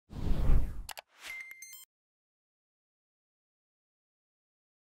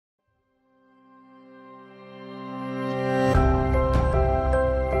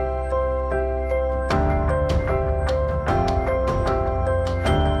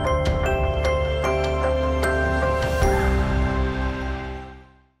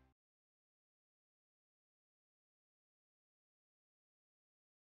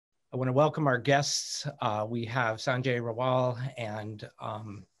want to welcome our guests. We have Sanjay Rawal and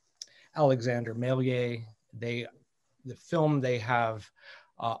Alexander Meillier. The film they have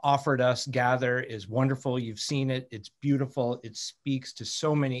offered us, Gather, is wonderful. You've seen it. It's beautiful. It speaks to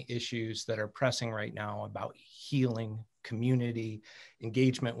so many issues that are pressing right now about healing, community,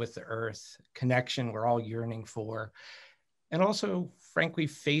 engagement with the earth, connection we're all yearning for, and also, frankly,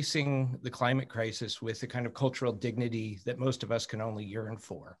 facing the climate crisis with the kind of cultural dignity that most of us can only yearn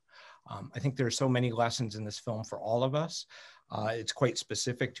for. I think there are so many lessons in this film for all of us. It's quite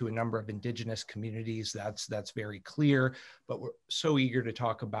specific to a number of indigenous communities. That's very clear, but we're so eager to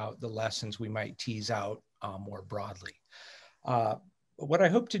talk about the lessons we might tease out more broadly. What I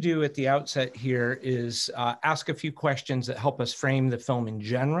hope to do at the outset here is ask a few questions that help us frame the film in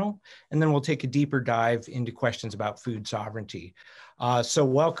general, and then we'll take a deeper dive into questions about food sovereignty. So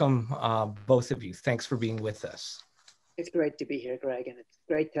welcome, both of you. Thanks for being with us. It's great to be here, Greg, and it's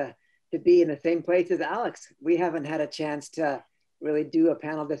great to be in the same place as Alex. We haven't had a chance to really do a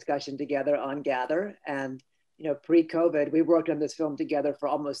panel discussion together on Gather, and pre-COVID, we worked on this film together for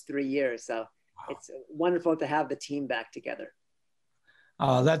almost 3 years. So It's wonderful to have the team back together.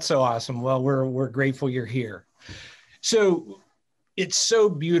 That's so awesome. Well, we're grateful you're here. So it's so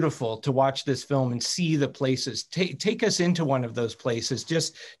beautiful to watch this film and see the places. Take us into one of those places.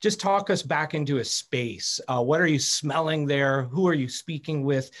 Just talk us back into a space. What are you smelling there? Who are you speaking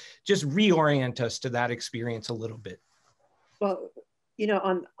with? Just reorient us to that experience a little bit. Well,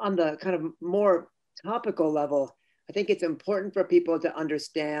 on the kind of more topical level, I think it's important for people to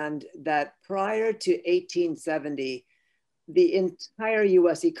understand that prior to 1870, the entire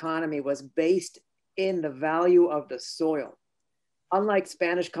US economy was based in the value of the soil. Unlike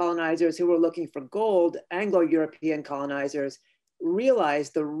Spanish colonizers who were looking for gold, Anglo-European colonizers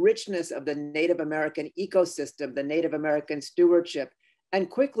realized the richness of the Native American ecosystem, the Native American stewardship, and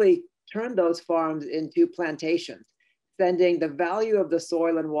quickly turned those farms into plantations, sending the value of the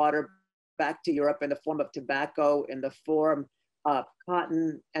soil and water back to Europe in the form of tobacco, in the form of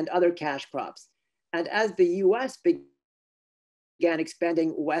cotton and other cash crops. And as the US began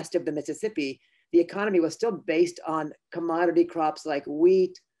expanding west of the Mississippi, the economy was still based on commodity crops like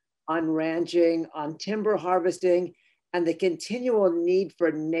wheat, on ranching, on timber harvesting, and the continual need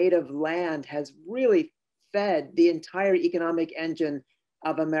for native land has really fed the entire economic engine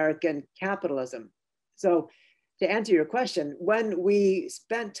of American capitalism. So to answer your question, when we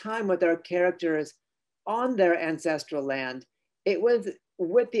spent time with our characters on their ancestral land, it was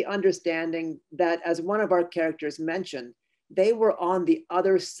with the understanding that, as one of our characters mentioned, they were on the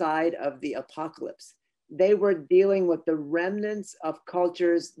other side of the apocalypse. They were dealing with the remnants of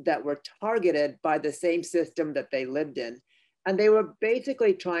cultures that were targeted by the same system that they lived in. And they were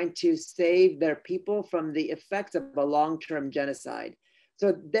basically trying to save their people from the effects of a long-term genocide.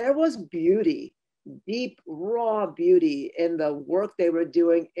 So there was beauty, deep, raw beauty in the work they were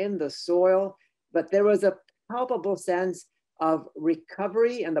doing in the soil, but there was a palpable sense of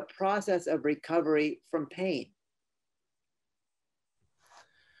recovery and the process of recovery from pain.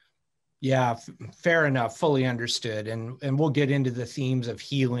 Yeah, fair enough, fully understood. And we'll get into the themes of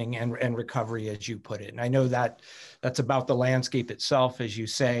healing and recovery, as you put it. And I know that that's about the landscape itself, as you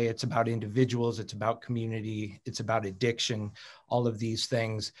say. It's about individuals, it's about community, it's about addiction, all of these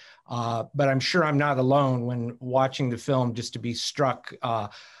things. But I'm sure I'm not alone when watching the film, just to be struck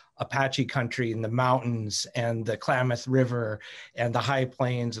Apache country in the mountains and the Klamath River and the high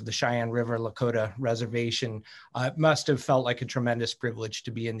plains of the Cheyenne River Lakota Reservation. It must have felt like a tremendous privilege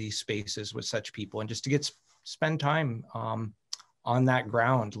to be in these spaces with such people and just to spend time on that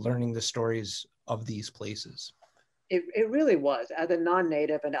ground, learning the stories of these places. It really was. As a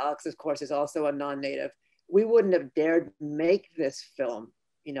non-native, and Alex, of course, is also a non-native, we wouldn't have dared make this film.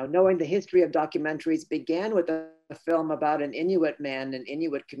 Knowing the history of documentaries began with a film about an Inuit man, an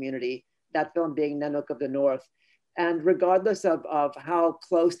Inuit community, that film being Nanook of the North. And regardless of how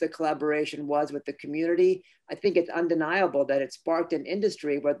close the collaboration was with the community, I think it's undeniable that it sparked an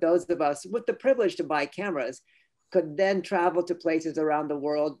industry where those of us with the privilege to buy cameras could then travel to places around the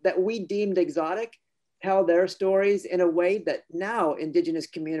world that we deemed exotic, tell their stories in a way that now Indigenous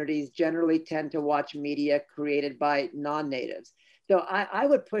communities generally tend to watch media created by non-natives. So I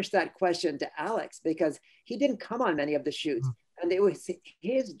would push that question to Alex because he didn't come on many of the shoots. And it was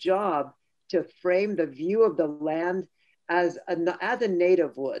his job to frame the view of the land as a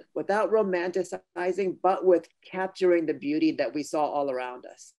native would, without romanticizing, but with capturing the beauty that we saw all around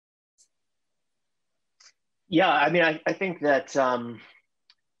us. Yeah, I mean, I think that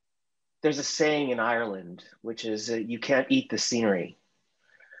there's a saying in Ireland, which is you can't eat the scenery.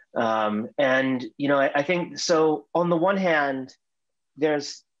 And, I think, so on the one hand,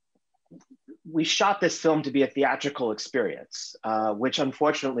 there's we shot this film to be a theatrical experience, which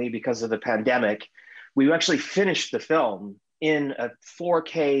unfortunately, because of the pandemic, we actually finished the film in a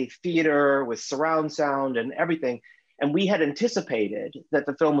 4K theater with surround sound and everything. And we had anticipated that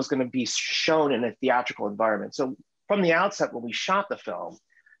the film was going to be shown in a theatrical environment. So from the outset, when we shot the film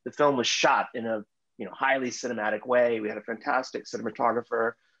was shot in a highly cinematic way. We had a fantastic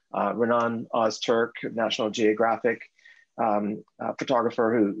cinematographer, Renan Ozturk, National Geographic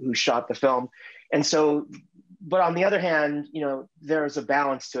photographer who shot the film. And so, but on the other hand, there's a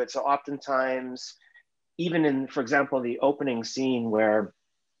balance to it. So oftentimes, even in, for example, the opening scene where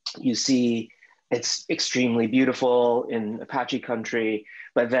you see it's extremely beautiful in Apache country,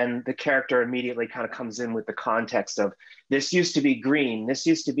 but then the character immediately kind of comes in with the context of this used to be green, this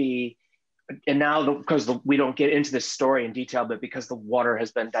used to be, and now because we don't get into this story in detail, but because the water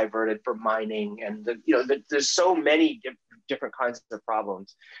has been diverted for mining and there's so many different kinds of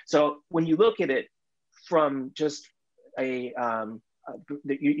problems. So when you look at it from just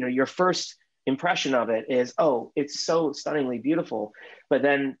your first impression of it is, oh, it's so stunningly beautiful, but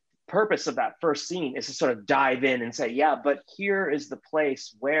then purpose of that first scene is to sort of dive in and say, yeah, but here is the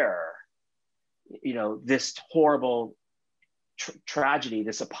place where this horrible tragedy,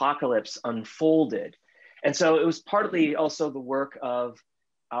 this apocalypse unfolded. And so it was partly also the work of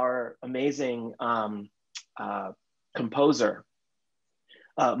our amazing composer,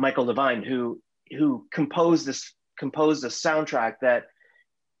 Michael Levine, who composed a soundtrack that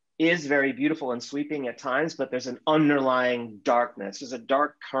is very beautiful and sweeping at times, but there's an underlying darkness. There's a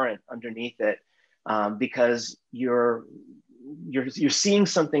dark current underneath it because you're seeing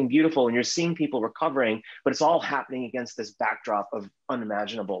something beautiful and you're seeing people recovering, but it's all happening against this backdrop of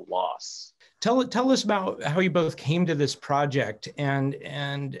unimaginable loss. Tell us about how you both came to this project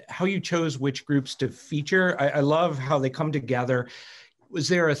and how you chose which groups to feature. I love how they come together. Was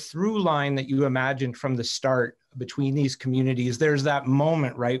there a through line that you imagined from the start between these communities? There's that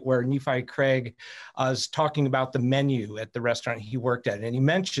moment, right, where Nephi Craig is talking about the menu at the restaurant he worked at, and he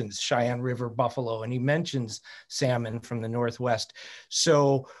mentions Cheyenne River buffalo, and he mentions salmon from the Northwest.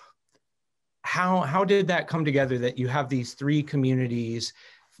 So how did that come together that you have these three communities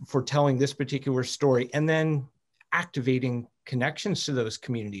for telling this particular story and then activating connections to those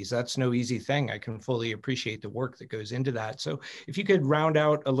communities? That's no easy thing. I can fully appreciate the work that goes into that. So if you could round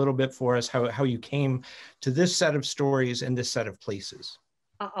out a little bit for us how you came to this set of stories and this set of places.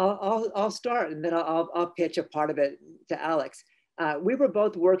 I'll start and then I'll pitch a part of it to Alex. We were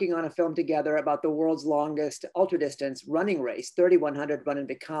both working on a film together about the world's longest ultra-distance running race, 3100 Run and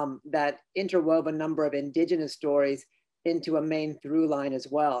Become, that interwove a number of indigenous stories into a main through line as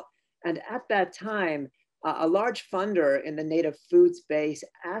well. And at that time, a large funder in the native food space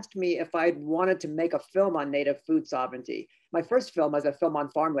asked me if I'd wanted to make a film on native food sovereignty. My first film was a film on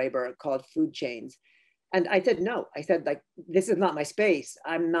farm labor called Food Chains. And I said, no. I said, this is not my space.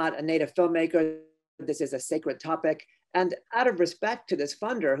 I'm not a native filmmaker. This is a sacred topic. And out of respect to this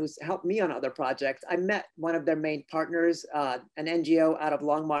funder who's helped me on other projects, I met one of their main partners, an NGO out of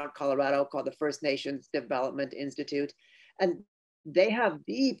Longmont, Colorado called the First Nations Development Institute. And they have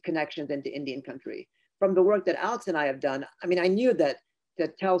deep connections into Indian country. From the work that Alex and I have done, I mean, I knew that to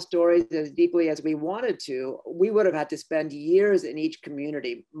tell stories as deeply as we wanted to, we would have had to spend years in each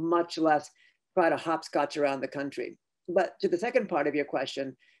community, much less try to hopscotch around the country. But to the second part of your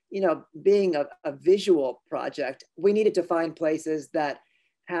question, being a visual project, we needed to find places that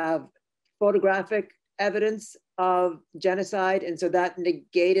have photographic evidence of genocide. And so that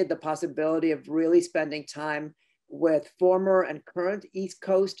negated the possibility of really spending time with former and current East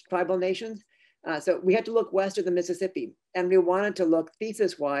Coast tribal nations. So we had to look west of the Mississippi, and we wanted to look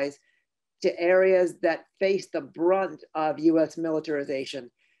thesis-wise to areas that face the brunt of US militarization,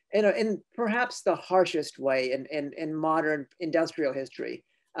 in perhaps the harshest way in modern industrial history.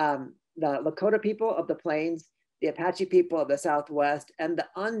 The Lakota people of the plains, the Apache people of the Southwest, and the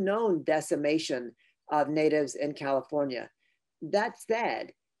unknown decimation of natives in California. That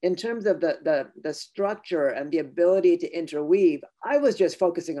said, in terms of the structure and the ability to interweave, I was just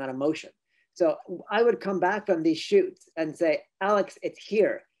focusing on emotion. So I would come back from these shoots and say, Alex, it's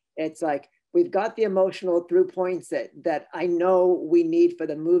here. It's like, we've got the emotional through points that I know we need for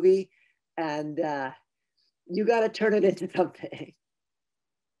the movie, and you got to turn it into something.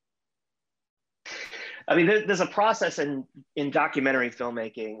 I mean, there's a process in documentary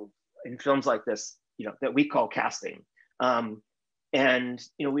filmmaking, in films like this, that we call casting. And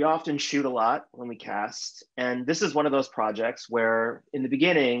we often shoot a lot when we cast. And this is one of those projects where in the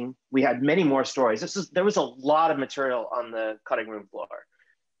beginning, we had many more stories. There was a lot of material on the cutting room floor.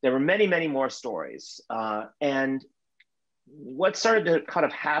 There were many, many more stories. And what started to kind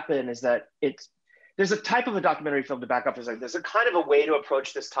of happen is that there's a type of a documentary film to back up. There's a kind of a way to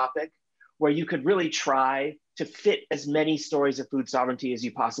approach this topic where you could really try to fit as many stories of food sovereignty as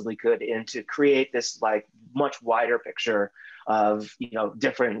you possibly could in to create this like much wider picture of, you know,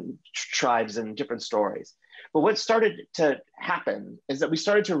 different tribes and different stories. But what started to happen is that we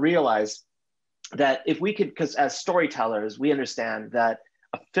started to realize that if we could, because as storytellers, we understand that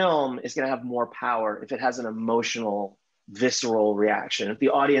a film is going to have more power if it has an emotional, visceral reaction. If the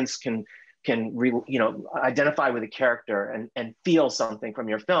audience can identify with a character and feel something from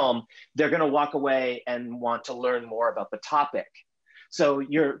your film, they're going to walk away and want to learn more about the topic. So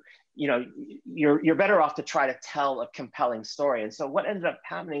you're better off to try to tell a compelling story. And so what ended up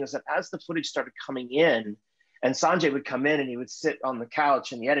happening is that as the footage started coming in, and Sanjay would come in and he would sit on the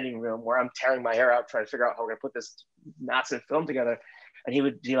couch in the editing room where I'm tearing my hair out trying to figure out how we're going to put this massive film together. And he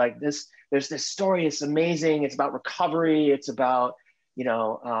would be like, there's this story, it's amazing, it's about recovery, it's about, it's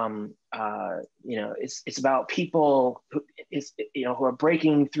about people who are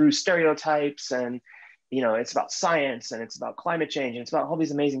breaking through stereotypes, and it's about science, and it's about climate change, and it's about all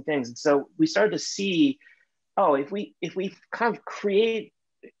these amazing things. And so we started to see, if we kind of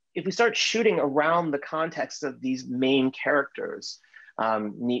if we start shooting around the context of these main characters,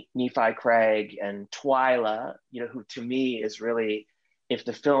 Nephi Craig and Twyla, who to me is really, if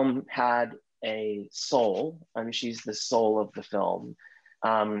the film had a soul, I mean, she's the soul of the film.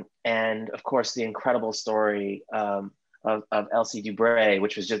 And of course, the incredible story of Elsie Dubray,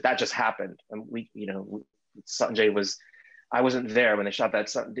 which was that just happened. And Sanjay was, I wasn't there when they shot that.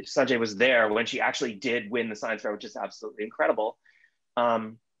 Sanjay was there when she actually did win the science fair, which is absolutely incredible.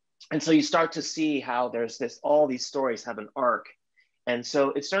 And so you start to see how there's all these stories have an arc. And so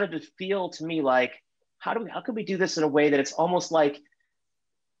it started to feel to me like, how could we do this in a way that it's almost like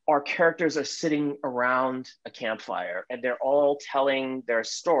our characters are sitting around a campfire and they're all telling their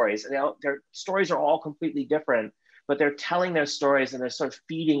stories, and their stories are all completely different, but they're telling their stories and they're sort of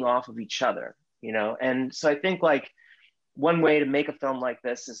feeding off of each other, And so I think like one way to make a film like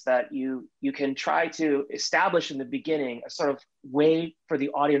this is that you can try to establish in the beginning a sort of way for the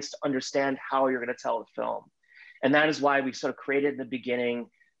audience to understand how you're going to tell the film. And that is why we sort of created in the beginning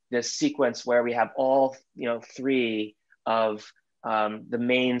this sequence where we have all, three of the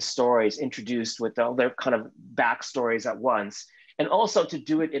main stories introduced with all their kind of backstories at once. And also to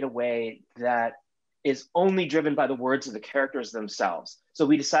do it in a way that is only driven by the words of the characters themselves. So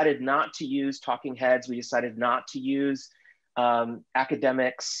we decided not to use talking heads. We decided not to use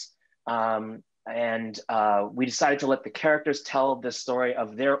academics. And we decided to let the characters tell the story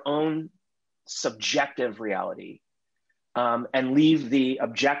of their own subjective reality, and leave the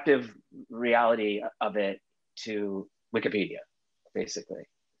objective reality of it to Wikipedia, basically.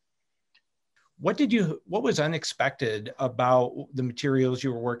 What was unexpected about the materials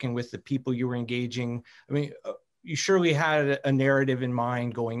you were working with, the people you were engaging? I mean, you surely had a narrative in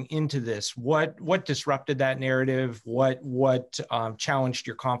mind going into this. What disrupted that narrative? What challenged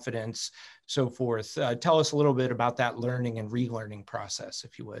your confidence, so forth? Tell us a little bit about that learning and relearning process,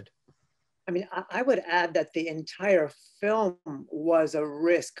 if you would. I mean, I would add that the entire film was a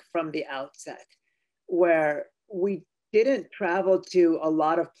risk from the outset, where we didn't travel to a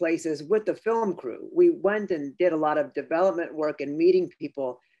lot of places with the film crew. We went and did a lot of development work and meeting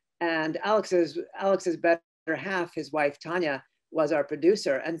people. And Alex's better half, his wife, Tanya, was our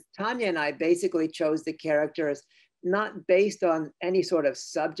producer. And Tanya and I basically chose the characters not based on any sort of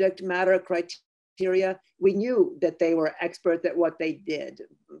subject matter criteria. We knew that they were experts at what they did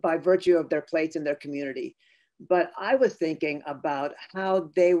by virtue of their place in their community. But I was thinking about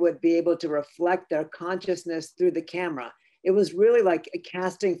how they would be able to reflect their consciousness through the camera. It was really like a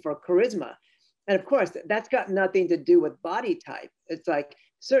casting for charisma. And of course, that's got nothing to do with body type. It's like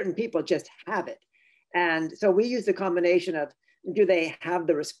certain people just have it. And so we used a combination of, do they have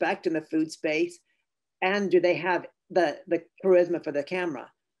the respect in the food space? And do they have the charisma for the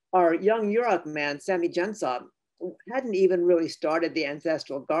camera? Our young Yurok man, Sammy Jensov, hadn't even really started the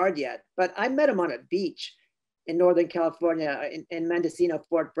Ancestral Guard yet, but I met him on a beach in Northern California, in Mendocino,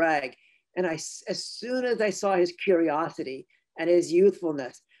 Fort Bragg. And as soon as I saw his curiosity and his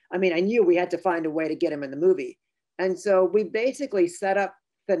youthfulness, I mean, I knew we had to find a way to get him in the movie. And so we basically set up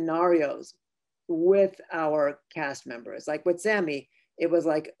scenarios with our cast members. Like with Sammy, it was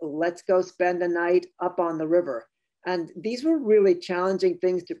like, let's go spend the night up on the river. And these were really challenging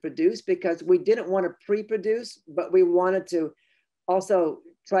things to produce because we didn't want to pre-produce, but we wanted to also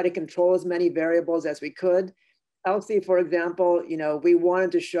try to control as many variables as we could. Elsie, for example, we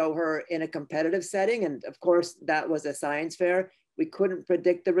wanted to show her in a competitive setting. And of course, that was a science fair. We couldn't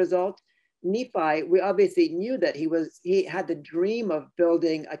predict the result. Nephi, we obviously knew that he had the dream of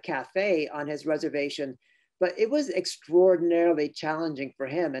building a cafe on his reservation, but it was extraordinarily challenging for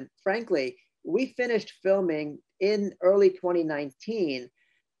him. And frankly, we finished filming in early 2019,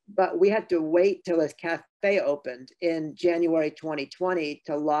 but we had to wait till his cafe opened in January 2020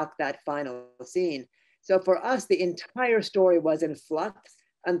 to lock that final scene. So for us, the entire story was in flux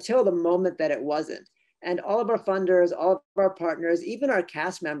until the moment that it wasn't. And all of our funders, all of our partners, even our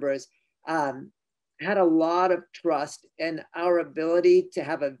cast members had a lot of trust in our ability to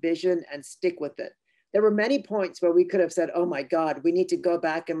have a vision and stick with it. There were many points where we could have said, oh my God, we need to go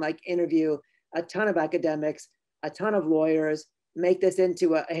back and like interview a ton of academics, a ton of lawyers, make this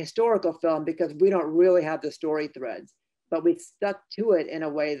into a historical film because we don't really have the story threads. But we stuck to it in a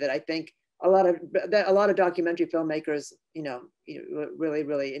way that I think a lot of documentary filmmakers, really,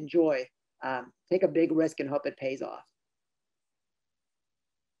 really enjoy. Take a big risk and hope it pays off.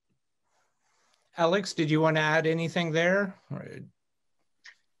 Alex, did you want to add anything there?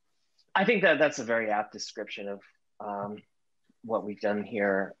 I think that that's a very apt description of what we've done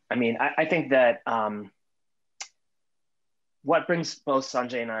here. I mean, I think that what brings both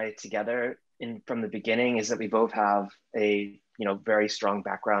Sanjay and I together from the beginning is that we both have a very strong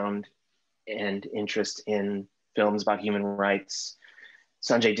background and interest in films about human rights.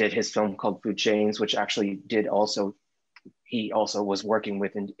 Sanjay did his film called Food Chains, which actually he also was working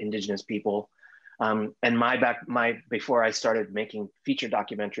with indigenous people. And before I started making feature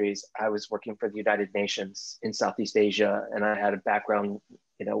documentaries, I was working for the United Nations in Southeast Asia, and I had a background,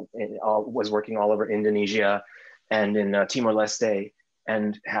 was working all over Indonesia and in Timor-Leste,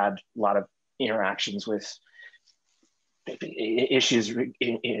 and had a lot of interactions with issues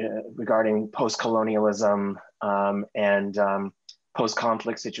regarding post-colonialism and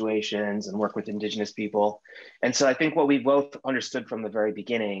post-conflict situations, and work with indigenous people. And so I think what we both understood from the very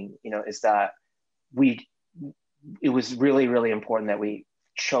beginning, is that it was really, really important that we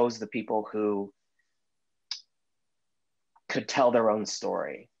chose the people who could tell their own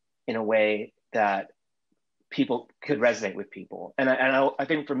story in a way that people could resonate with people. And I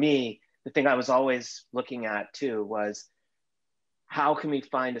think for me, the thing I was always looking at too was, how can we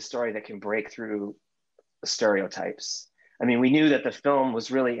find a story that can break through the stereotypes? I mean, we knew that the film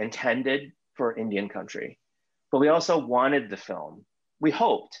was really intended for Indian country, but we also wanted the film. We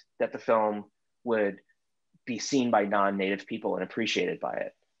hoped that the film would be seen by non-native people and appreciated by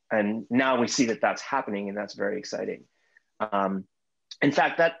it. And now we see that that's happening, and that's very exciting. In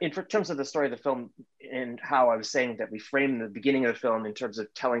fact, in terms of the story of the film, and how I was saying that we framed the beginning of the film in terms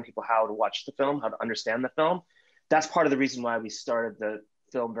of telling people how to watch the film, how to understand the film, that's part of the reason why we started the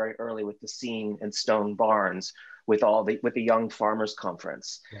film very early with the scene in Stone Barns with the Young Farmers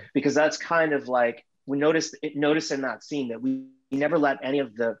Conference, right. Because that's kind of like, we noticed in that scene that we never let any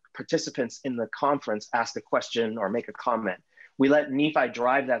of the participants in the conference ask a question or make a comment. We let Nephi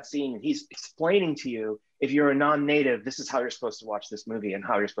drive that scene, and he's explaining to you, if you're a non-native, this is how you're supposed to watch this movie and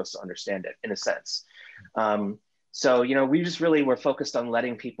how you're supposed to understand it, in a sense. So, we just really were focused on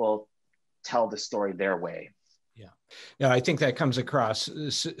letting people tell the story their way. Yeah, no, I think that comes across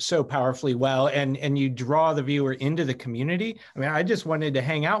so powerfully well, and you draw the viewer into the community. I mean, I just wanted to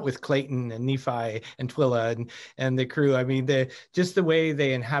hang out with Clayton and Nephi and Twila and the crew. I mean, just the way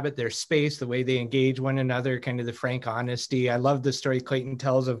they inhabit their space, the way they engage one another, kind of the frank honesty. I love the story Clayton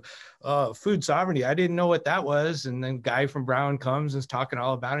tells of food sovereignty. I didn't know what that was, and then Guy from Brown comes and is talking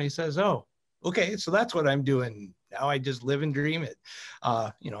all about it. He says, "Oh, okay, so that's what I'm doing now. I just live and dream it."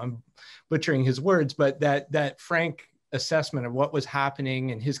 I'm butchering his words, but that frank assessment of what was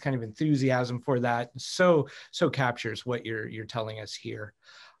happening and his kind of enthusiasm for that so captures what you're telling us here.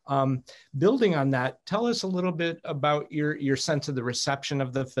 Building on that, tell us a little bit about your sense of the reception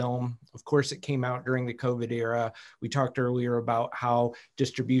of the film. Of course, it came out during the COVID era. We talked earlier about how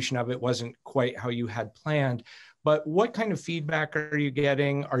distribution of it wasn't quite how you had planned, but what kind of feedback are you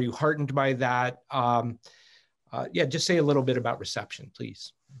getting? Are you heartened by that? Just say a little bit about reception,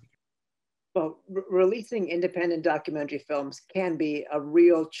 please. Well, releasing independent documentary films can be a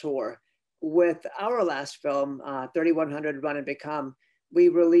real chore. With our last film, 3100 Run and Become, we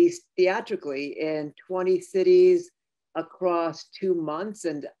released theatrically in 20 cities across 2 months,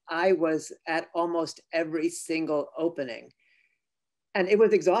 and I was at almost every single opening. And it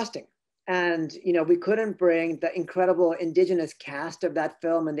was exhausting. And, we couldn't bring the incredible indigenous cast of that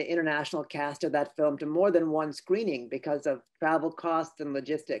film and the international cast of that film to more than one screening because of travel costs and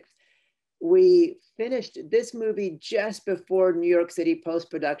logistics. We finished this movie just before New York City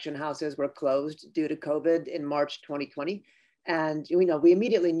post-production houses were closed due to COVID in March 2020. And, we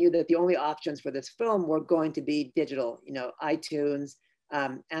immediately knew that the only options for this film were going to be digital, iTunes,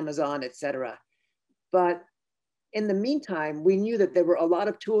 Amazon, etc. But in the meantime, we knew that there were a lot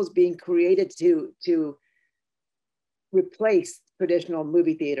of tools being created to replace traditional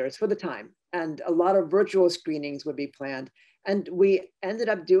movie theaters for the time. And a lot of virtual screenings would be planned. And we ended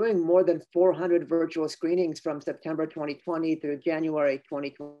up doing more than 400 virtual screenings from September 2020 through January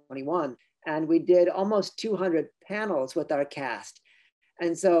 2021. And we did almost 200 panels with our cast.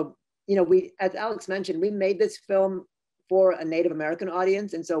 And so, we, as Alex mentioned, we made this film for a Native American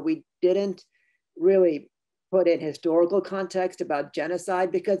audience. And so we didn't really put in historical context about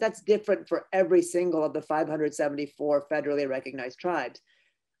genocide, because that's different for every single of the 574 federally recognized tribes.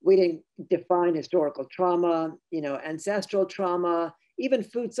 We didn't define historical trauma, ancestral trauma, even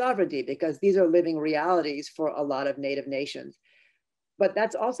food sovereignty, because these are living realities for a lot of Native nations. But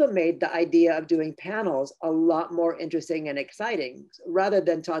that's also made the idea of doing panels a lot more interesting and exciting, rather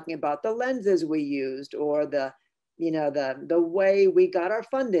than talking about the lenses we used or the way we got our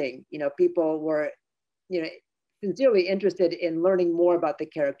funding. People were sincerely interested in learning more about the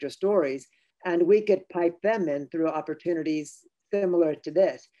character stories, and we could pipe them in through opportunities similar to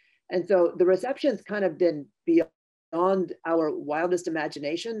this. And so the reception's kind of been beyond our wildest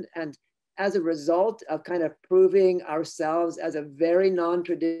imagination. And as a result of kind of proving ourselves as a very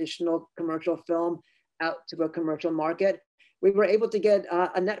non-traditional commercial film out to a commercial market, we were able to get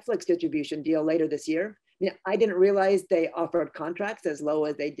a Netflix distribution deal later this year. I didn't realize they offered contracts as low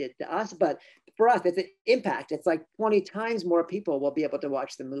as they did to us, but for us, it's an impact. It's like 20 times more people will be able to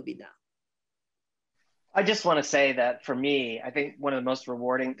watch the movie now. I just want to say that for me, I think one of the most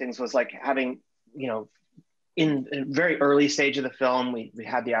rewarding things was like having, in a very early stage of the film, we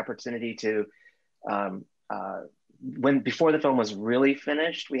had the opportunity to, before the film was really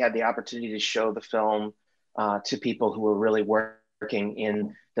finished, we had the opportunity to show the film to people who were really working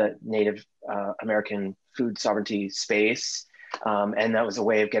in the Native American food sovereignty space. And that was a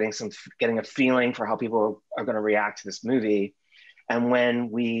way of getting a feeling for how people are going to react to this movie. And when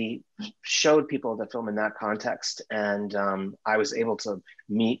we showed people the film in that context, and I was able to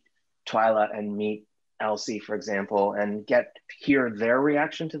meet Twyla and meet Elsie, for example, and hear their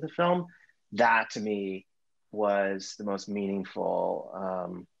reaction to the film, that to me was the most meaningful,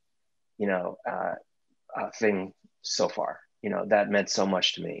 thing so far. That meant so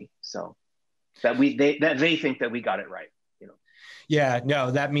much to me. So that they think that we got it right. Yeah,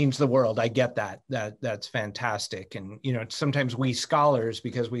 no, that means the world. I get that. That's fantastic. And, sometimes we scholars,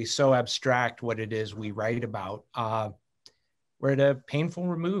 because we so abstract what it is we write about, we're at a painful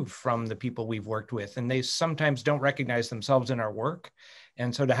remove from the people we've worked with, and they sometimes don't recognize themselves in our work.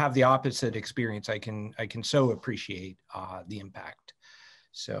 And so to have the opposite experience, I can so appreciate the impact.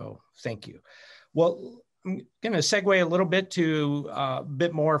 So thank you. Well, I'm going to segue a little bit to a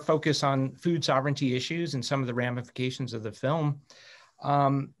bit more focus on food sovereignty issues and some of the ramifications of the film.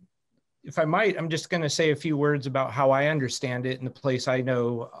 If I might, I'm just going to say a few words about how I understand it in the place I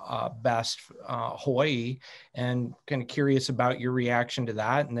know best, Hawaii, and kind of curious about your reaction to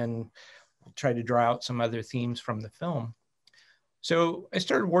that. And then we'll try to draw out some other themes from the film. So I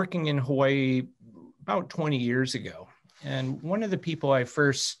started working in Hawaii about 20 years ago. And one of the people I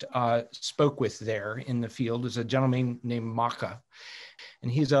first spoke with there in the field is a gentleman named Maka.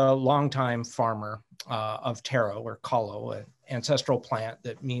 And he's a longtime farmer of taro or kalo, an ancestral plant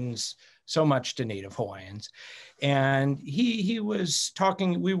that means so much to Native Hawaiians. And he was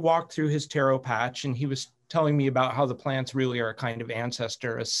talking, we walked through his taro patch, and he was telling me about how the plants really are a kind of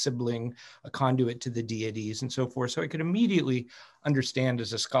ancestor, a sibling, a conduit to the deities and so forth. So I could immediately understand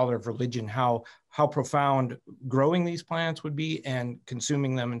as a scholar of religion how profound growing these plants would be and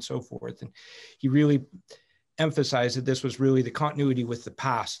consuming them and so forth. And he really emphasized that this was really the continuity with the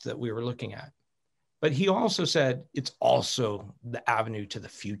past that we were looking at. But he also said it's also the avenue to the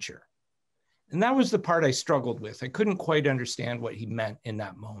future. And that was the part I struggled with. I couldn't quite understand what he meant in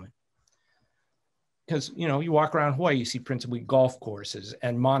that moment. Because, you walk around Hawaii, you see principally golf courses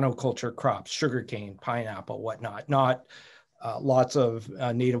and monoculture crops, sugarcane, pineapple, whatnot, not lots of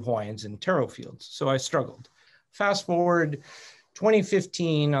Native Hawaiians in taro fields. So I struggled. Fast forward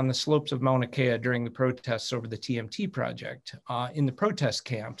 2015 on the slopes of Mauna Kea during the protests over the TMT project, in the protest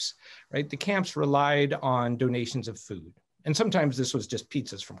camps, right? The camps relied on donations of food. And sometimes this was just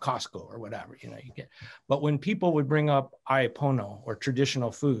pizzas from Costco or whatever, you get. But when people would bring up aipono or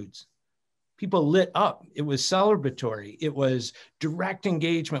traditional foods, people lit up. It was celebratory. It was direct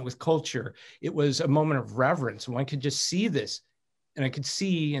engagement with culture. It was a moment of reverence. One could just see this. And I could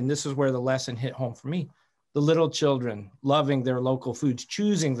see, and this is where the lesson hit home for me, the little children loving their local foods,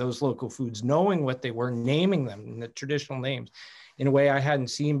 choosing those local foods, knowing what they were, naming them in the traditional names in a way I hadn't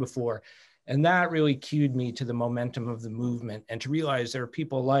seen before. And that really cued me to the momentum of the movement and to realize there are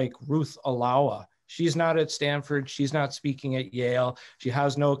people like Ruth Alawa. She's not at Stanford. She's not speaking at Yale. She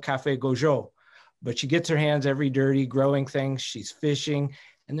has no Café Gojo, but she gets her hands every dirty growing things. She's fishing.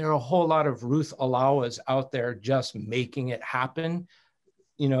 And there are a whole lot of Ruth Alawas out there just making it happen.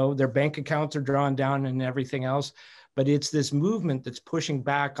 You know, their bank accounts are drawn down and everything else. But it's this movement that's pushing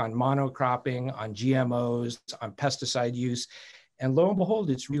back on monocropping, on GMOs, on pesticide use. And lo and behold,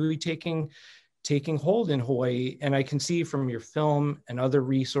 it's really taking hold in Hawaii. And I can see from your film and other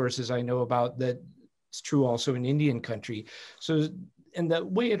resources I know about that it's true also in Indian country. So, and the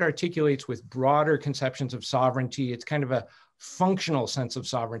way it articulates with broader conceptions of sovereignty, it's kind of a functional sense of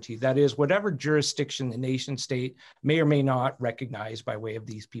sovereignty. That is, whatever jurisdiction the nation state may or may not recognize by way of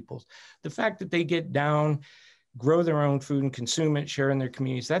these peoples, the fact that they get down, grow their own food and consume it, share in their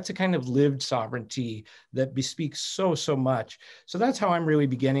communities, that's a kind of lived sovereignty that bespeaks so, so much. So that's how I'm really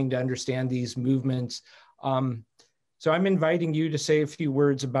beginning to understand these movements. So I'm inviting you to say a few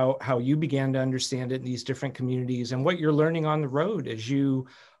words about how you began to understand it in these different communities and what you're learning on the road as you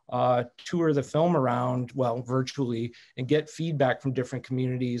tour the film around, well, virtually, and get feedback from different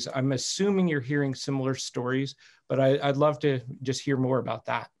communities. I'm assuming you're hearing similar stories, but I'd love to just hear more about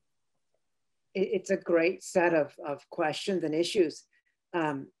that. It's a great set of questions and issues.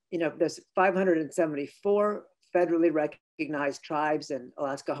 You know, there's 574 federally recognized tribes in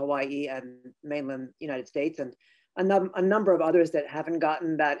Alaska, Hawaii, and mainland United States, and a number of others that haven't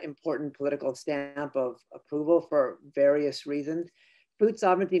gotten that important political stamp of approval for various reasons. Food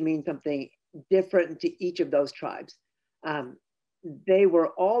sovereignty means something different to each of those tribes. They were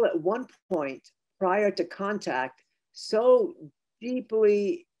all at one point prior to contact so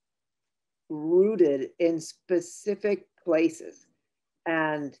deeply rooted in specific places.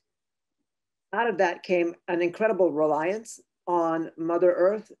 And out of that came an incredible reliance on Mother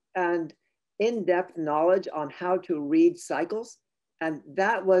Earth and in-depth knowledge on how to read cycles. And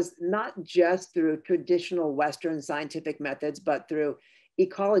that was not just through traditional Western scientific methods, but through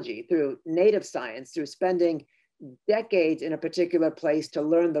ecology, through native science, through spending decades in a particular place to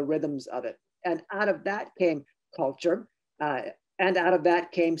learn the rhythms of it. And out of that came culture, and out of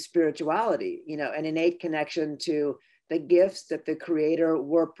that came spirituality, you know, an innate connection to the gifts that the Creator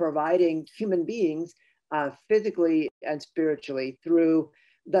were providing human beings physically and spiritually through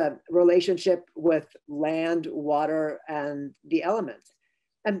the relationship with land, water, and the elements.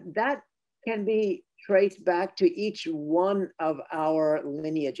 And that can be traced back to each one of our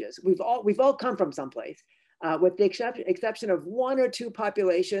lineages. We've all come from someplace, with the exception of one or two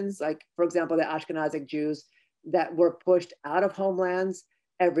populations, like, for example, the Ashkenazic Jews that were pushed out of homelands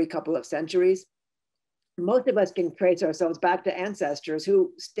every couple of centuries. Most of us can trace ourselves back to ancestors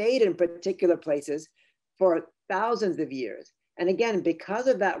who stayed in particular places for thousands of years. And again, because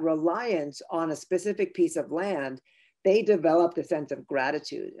of that reliance on a specific piece of land, they developed a sense of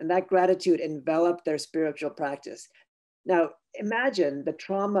gratitude, and that gratitude enveloped their spiritual practice. Now, imagine the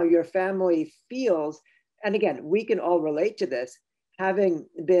trauma your family feels, and again, we can all relate to this, having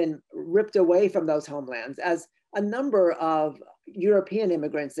been ripped away from those homelands, as a number of European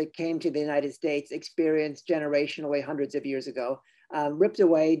immigrants that came to the United States experienced generationally hundreds of years ago, ripped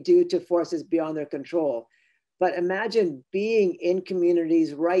away due to forces beyond their control. But imagine being in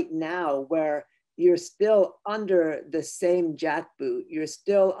communities right now where you're still under the same jackboot, you're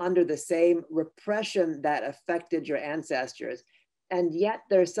still under the same repression that affected your ancestors. And yet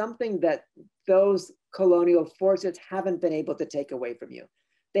there's something that those colonial forces haven't been able to take away from you.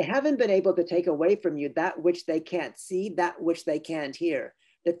 They haven't been able to take away from you that which they can't see, that which they can't hear,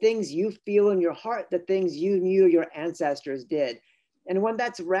 the things you feel in your heart, the things you knew your ancestors did. And when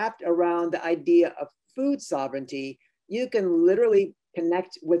that's wrapped around the idea of food sovereignty, you can literally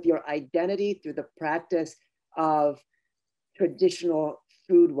connect with your identity through the practice of traditional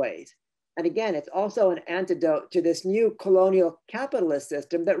food ways. And again, it's also an antidote to this new colonial capitalist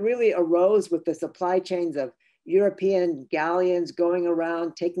system that really arose with the supply chains of European galleons going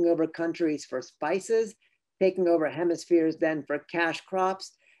around, taking over countries for spices, taking over hemispheres then for cash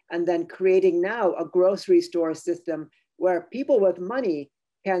crops, and then creating now a grocery store system where people with money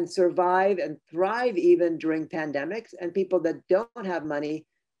can survive and thrive even during pandemics, and people that don't have money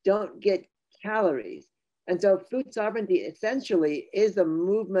don't get calories. And so food sovereignty essentially is a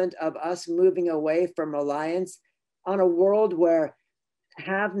movement of us moving away from reliance on a world where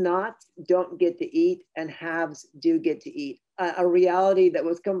have-nots don't get to eat and haves do get to eat, a reality that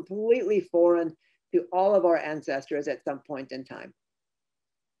was completely foreign to all of our ancestors at some point in time.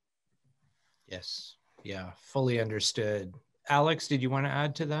 Yes, yeah, fully understood. Alex, did you want to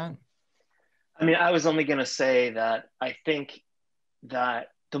add to that? I mean, I was only going to say that I think that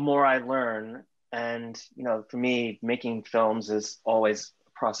the more I learn. And, for me, making films is always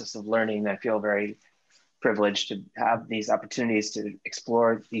a process of learning. I feel very privileged to have these opportunities to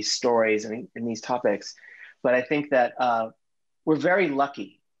explore these stories and these topics. But I think that we're very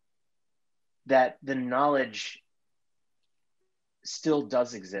lucky that the knowledge still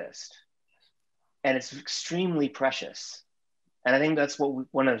does exist, and it's extremely precious. And I think that's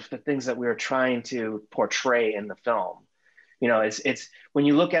one of the things that we were trying to portray in the film. It's when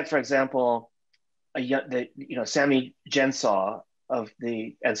you look at, for example, Sammy Gensaw of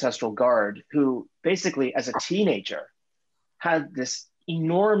the Ancestral Guard, who basically as a teenager had this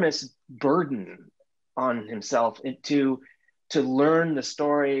enormous burden on himself to learn the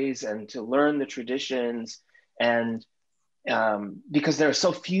stories and to learn the traditions, and because there are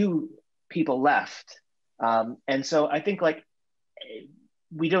so few people left. And so I think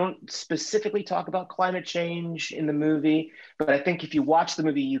we don't specifically talk about climate change in the movie, but I think if you watch the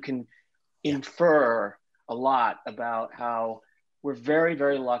movie, you can infer a lot about how we're very,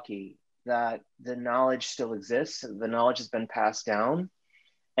 very lucky that the knowledge still exists, the knowledge has been passed down,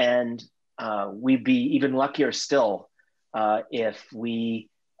 and we'd be even luckier still if we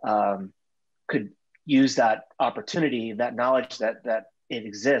could use that opportunity, that knowledge that it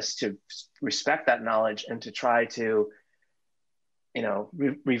exists, to respect that knowledge and to try to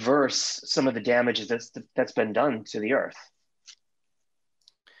reverse some of the damages that's been done to the earth.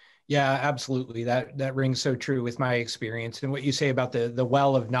 Yeah, absolutely. That rings so true with my experience. And what you say about the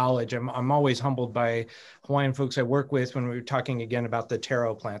well of knowledge, I'm always humbled by Hawaiian folks I work with when we were talking again about the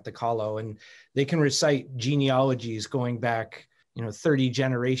taro plant, the kalo, and they can recite genealogies going back, 30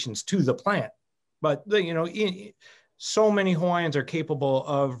 generations to the plant. But so many Hawaiians are capable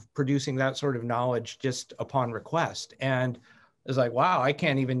of producing that sort of knowledge just upon request. And it's like, wow, I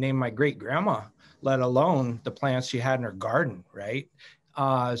can't even name my great grandma, let alone the plants she had in her garden, right?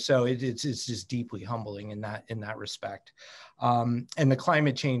 So it's just deeply humbling in that respect. And the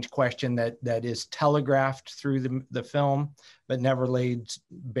climate change question that is telegraphed through the film, but never laid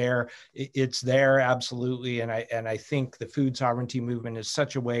bare, it's there absolutely. And I think the food sovereignty movement is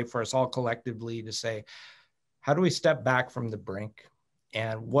such a way for us all collectively to say, how do we step back from the brink?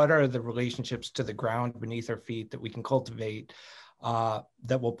 And what are the relationships to the ground beneath our feet that we can cultivate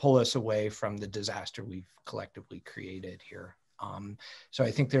that will pull us away from the disaster we've collectively created here? So I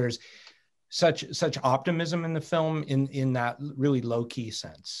think there's such optimism in the film in that really low-key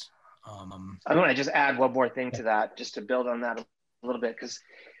sense. I want to just add one more thing to that, just to build on that a little bit, because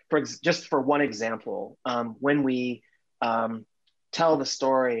just for one example, when we tell the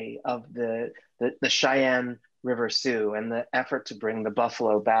story of the Cheyenne River Sioux and the effort to bring the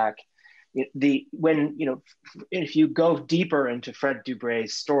buffalo back, if you go deeper into Fred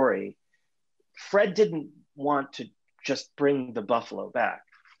Dubray's story, Fred didn't want to just bring the buffalo back.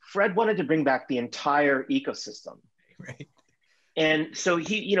 Fred wanted to bring back the entire ecosystem. Right. And so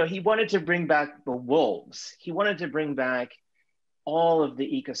he wanted to bring back the wolves. He wanted to bring back all of the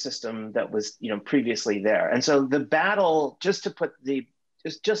ecosystem that was, previously there. And so the battle just to put the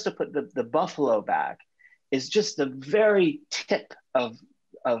buffalo back is just the very tip of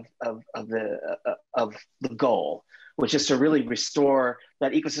the goal, which is to really restore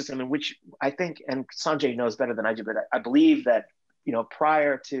that ecosystem, in which I think, and Sanjay knows better than I do, but I believe that,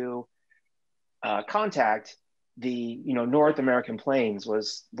 prior to contact, the North American plains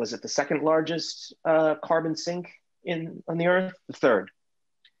was it the second largest carbon sink on the earth? The third.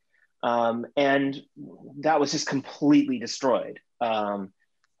 And that was just completely destroyed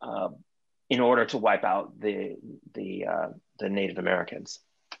in order to wipe out the Native Americans.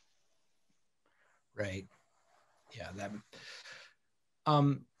 Right. Yeah. That.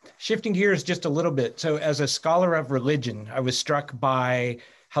 Shifting gears just a little bit. So as a scholar of religion, I was struck by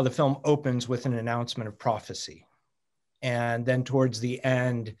how the film opens with an announcement of prophecy. And then towards the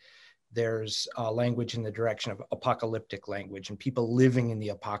end, there's language in the direction of apocalyptic language and people living in the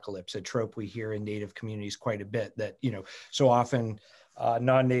apocalypse, a trope we hear in Native communities quite a bit, that, so often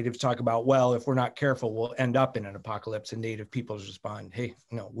non-natives talk about, well, if we're not careful, we'll end up in an apocalypse, and Native peoples respond, hey,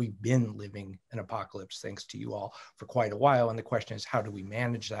 no, we've been living an apocalypse thanks to you all for quite a while. And the question is, how do we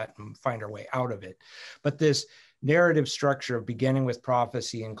manage that and find our way out of it? But this narrative structure of beginning with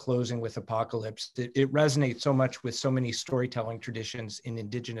prophecy and closing with apocalypse, it resonates so much with so many storytelling traditions in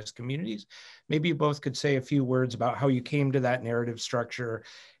Indigenous communities. Maybe you both could say a few words about how you came to that narrative structure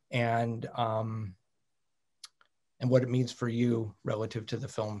and what it means for you relative to the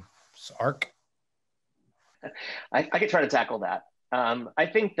film's arc. I could try to tackle that. I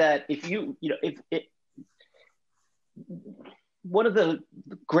think that if one of the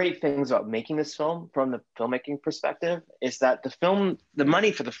great things about making this film from the filmmaking perspective is that the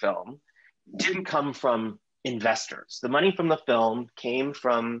money for the film didn't come from investors. The money from the film came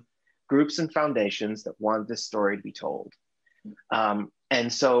from groups and foundations that wanted this story to be told.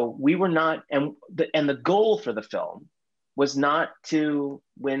 And so we were not, and the goal for the film was not to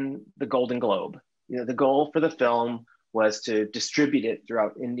win the Golden Globe. You know, the goal for the film was to distribute it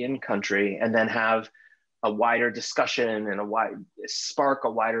throughout Indian country and then have a wider discussion and spark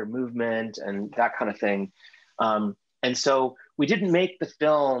a wider movement and that kind of thing. And so we didn't make the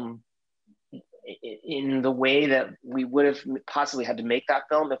film in the way that we would have possibly had to make that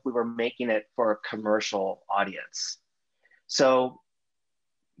film if we were making it for a commercial audience. So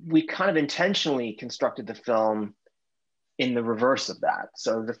we kind of intentionally constructed the film in the reverse of that.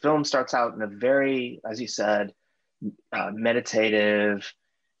 So the film starts out in a very, as you said, meditative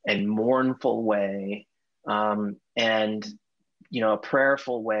and mournful way, and a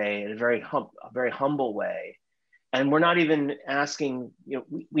prayerful way, in a very humble way. And we're not even asking,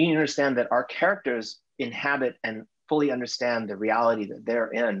 we understand that our characters inhabit and fully understand the reality that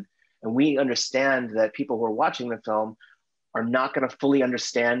they're in. And we understand that people who are watching the film are not going to fully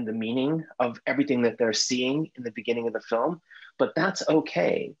understand the meaning of everything that they're seeing in the beginning of the film. But that's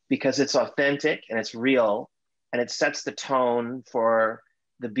okay, because it's authentic and it's real, and it sets the tone for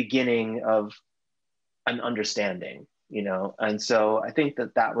the beginning of an understanding, And so I think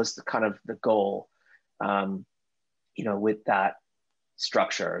that was the kind of the goal, with that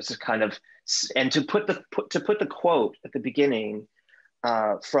structure, is to kind of, and to put the quote at the beginning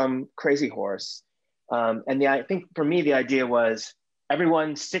from Crazy Horse. I think for me, the idea was,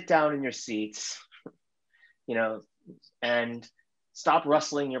 everyone sit down in your seats, and stop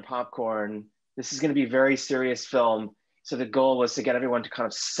rustling your popcorn. This is going to be a very serious film. So the goal was to get everyone to kind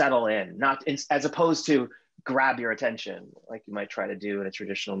of settle in, as opposed to grab your attention like you might try to do in a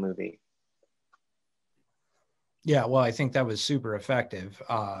traditional movie. Yeah, well, I think that was super effective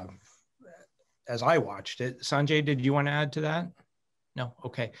as I watched it. Sanjay, did you want to add to that? No?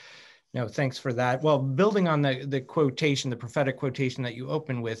 Okay. No, thanks for that. Well, building on the quotation, the prophetic quotation that you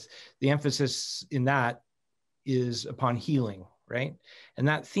open with, the emphasis in that is upon healing, right? And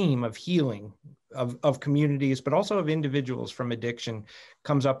that theme of healing of communities, but also of individuals from addiction,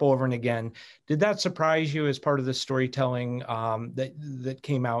 comes up over and again. Did that surprise you as part of the storytelling that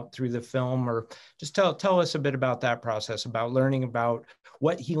came out through the film? Or just tell us a bit about that process, about learning about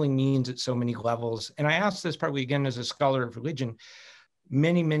what healing means at so many levels. And I ask this partly, again, as a scholar of religion.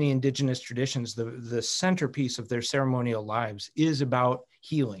 Many, many indigenous traditions, the centerpiece of their ceremonial lives is about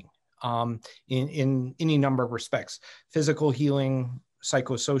healing in any number of respects: physical healing,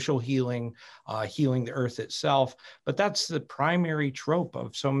 psychosocial healing, healing the earth itself. But that's the primary trope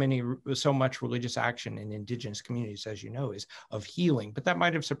of so much religious action in indigenous communities, as you know, is of healing. But that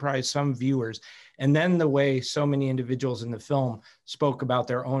might have surprised some viewers. And then the way so many individuals in the film spoke about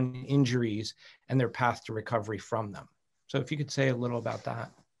their own injuries and their path to recovery from them. So if you could say a little about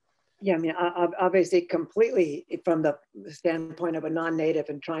that. Yeah, I mean, obviously completely from the standpoint of a non-native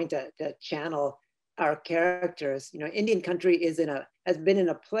and trying to channel our characters, Indian country has been in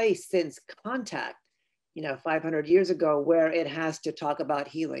a place since contact, 500 years ago, where it has to talk about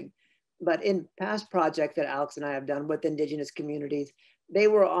healing. But in past projects that Alex and I have done with indigenous communities, they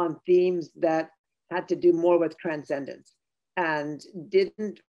were on themes that had to do more with transcendence and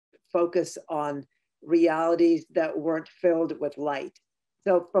didn't focus on realities that weren't filled with light.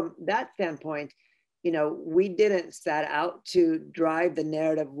 So from that standpoint, we didn't set out to drive the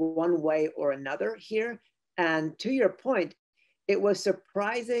narrative one way or another here. And to your point, it was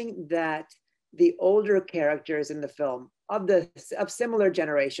surprising that the older characters in the film of similar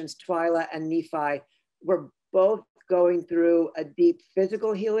generations, Twyla and Nephi, were both going through a deep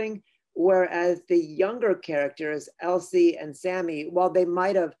physical healing, whereas the younger characters, Elsie and Sammy, while they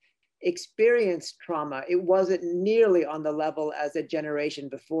might have experienced trauma, it wasn't nearly on the level as a generation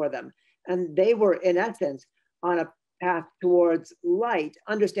before them. And they were, in essence, on a path towards light,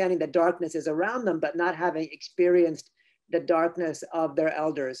 understanding that darkness is around them, but not having experienced the darkness of their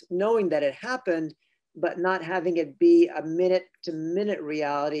elders, knowing that it happened, but not having it be a minute-to-minute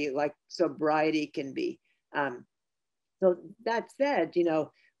reality like sobriety can be. So that said,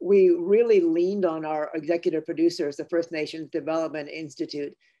 we really leaned on our executive producers, the First Nations Development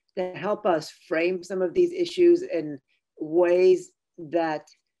Institute, to help us frame some of these issues in ways that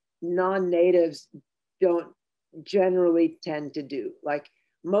non-natives don't generally tend to do. Like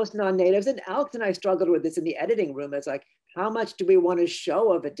most non-natives, and Alex and I struggled with this in the editing room. It's like, how much do we want to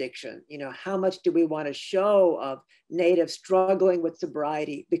show of addiction? How much do we want to show of natives struggling with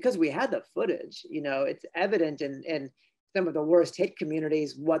sobriety? Because we had the footage, it's evident in some of the worst hit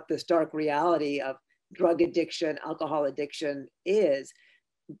communities what the stark reality of drug addiction, alcohol addiction is.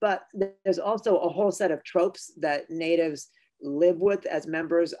 But there's also a whole set of tropes that natives live with as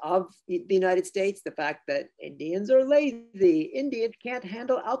members of the United States. The fact that Indians are lazy, Indians can't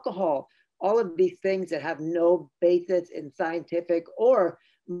handle alcohol, all of these things that have no basis in scientific or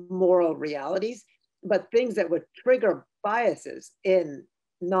moral realities, but things that would trigger biases in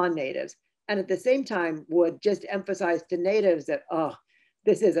non-natives. And at the same time would just emphasize to natives that, oh,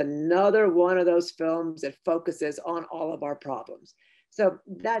 this is another one of those films that focuses on all of our problems. So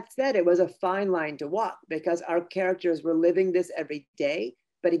that said, it was a fine line to walk because our characters were living this every day.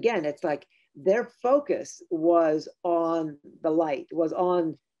 But again, it's like their focus was on the light, was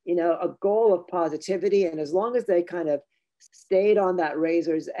on, you know, a goal of positivity. And as long as they kind of stayed on that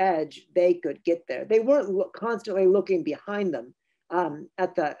razor's edge, they could get there. They weren't constantly looking behind them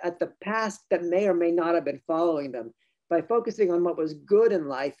at the past that may or may not have been following them. By focusing on what was good in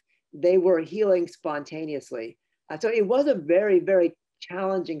life, they were healing spontaneously. So it was a very, very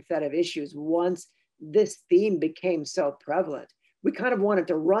challenging set of issues once this theme became so prevalent. We kind of wanted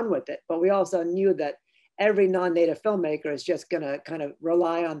to run with it, but we also knew that every non-native filmmaker is just going to kind of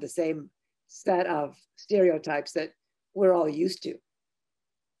rely on the same set of stereotypes that we're all used to.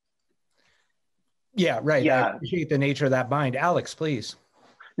 Yeah, right. Yeah. I appreciate the nature of that bind. Alex, please.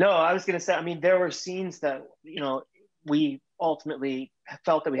 No, I was going to say, I mean, there were scenes that, you know, we ultimately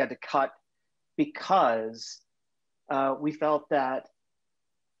felt that we had to cut because we felt that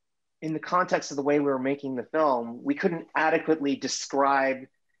in the context of the way we were making the film, we couldn't adequately describe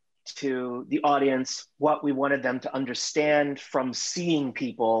to the audience what we wanted them to understand from seeing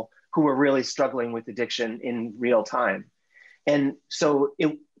people who were really struggling with addiction in real time. And so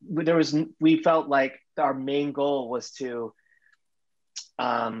we felt like our main goal was to,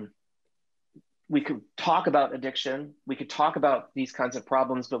 we could talk about addiction, we could talk about these kinds of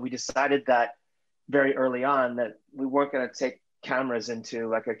problems, but we decided that very early on that we weren't going to take cameras into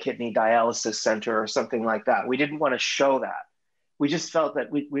like a kidney dialysis center or something like that. We didn't want to show that. We just felt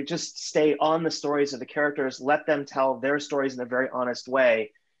that we just stay on the stories of the characters, let them tell their stories in a very honest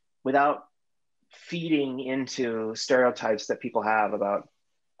way without feeding into stereotypes that people have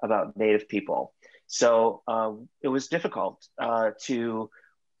about Native people. So it was difficult to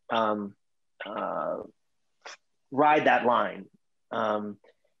ride that line.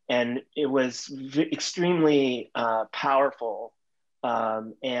 And it was extremely powerful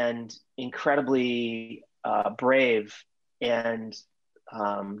and incredibly brave and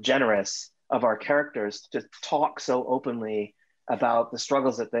generous of our characters to talk so openly about the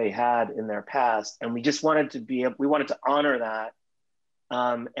struggles that they had in their past. And we just wanted to honor that.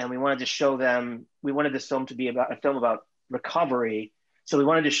 And we wanted to show them, we wanted this film to be a film about recovery. So we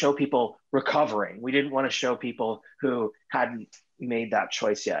wanted to show people recovering. We didn't want to show people who hadn't made that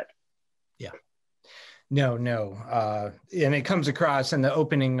choice yet. Yeah. No. And it comes across in the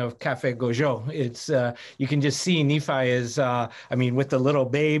opening of Café Gojo. It's, you can just see Nephi is, I mean, with the little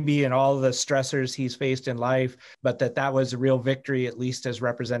baby and all the stressors he's faced in life, but that was a real victory, at least as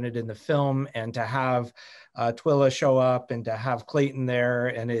represented in the film. And to have Twilla show up and to have Clayton there,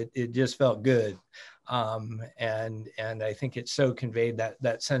 and it just felt good. And I think it so conveyed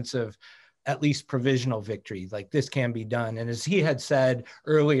that sense of at least provisional victory, like this can be done. And as he had said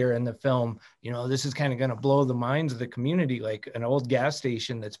earlier in the film, you know, this is kind of going to blow the minds of the community, like an old gas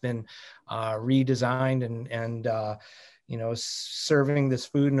station that's been redesigned and you know, serving this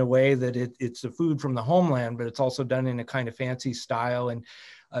food in a way that it's the food from the homeland, but it's also done in a kind of fancy style. And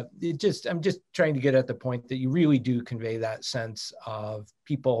I'm just trying to get at the point that you really do convey that sense of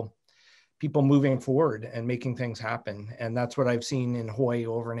people moving forward and making things happen. And that's what I've seen in Hawaii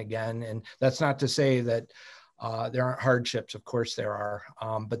over and again. And that's not to say that there aren't hardships, of course there are.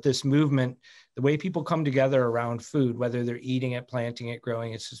 But this movement, the way people come together around food, whether they're eating it, planting it,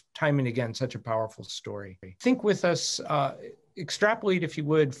 growing, it's just time and again, such a powerful story. Think with us, extrapolate, if you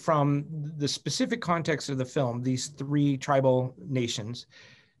would, from the specific context of the film, these three tribal nations,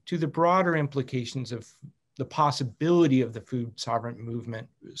 to the broader implications of the possibility of the food sovereignty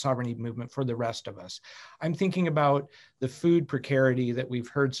movement for the rest of us. I'm thinking about the food precarity that we've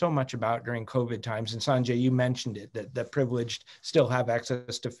heard so much about during COVID times. And Sanjay, you mentioned it, that the privileged still have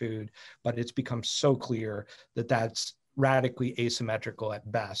access to food, but it's become so clear that that's radically asymmetrical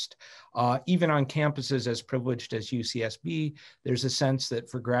at best. Even on campuses as privileged as UCSB, there's a sense that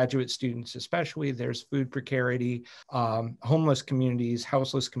for graduate students especially, there's food precarity. Homeless communities,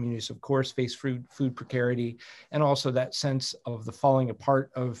 houseless communities, of course, face food precarity, and also that sense of the falling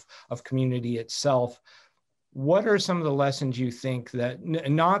apart of community itself. what are some of the lessons you think that,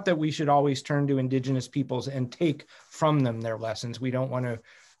 not that we should always turn to Indigenous peoples and take from them their lessons. We don't want to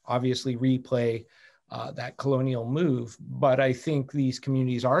obviously replay that colonial move, but I think these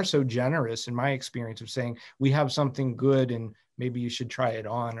communities are so generous, in my experience, of saying, we have something good and maybe you should try it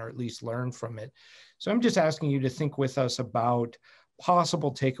on, or at least learn from it. So I'm just asking you to think with us about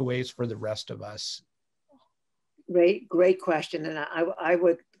possible takeaways for the rest of us. Great question. And I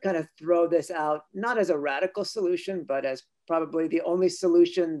would kind of throw this out, not as a radical solution, but as probably the only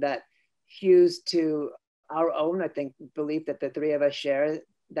solution that hews to our own, I think, belief that the three of us share,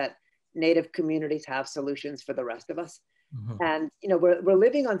 that Native communities have solutions for the rest of us. Mm-hmm. And, you know, we're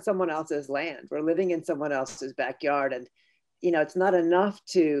living on someone else's land. We're living in someone else's backyard. And, you know, it's not enough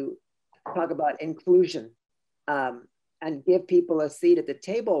to talk about inclusion and give people a seat at the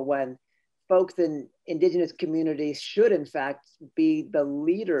table when folks in Indigenous communities should, in fact, be the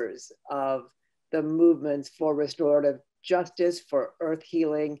leaders of the movements for restorative justice, for earth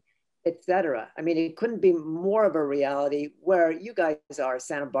healing, etc. I mean, it couldn't be more of a reality where you guys are,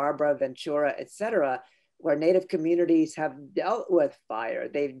 Santa Barbara, Ventura, etc., where Native communities have dealt with fire.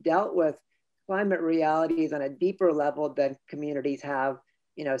 They've dealt with climate realities on a deeper level than communities have,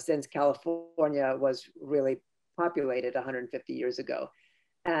 you know, since California was really populated 150 years ago.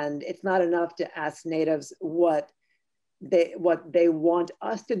 And it's not enough to ask Natives what they want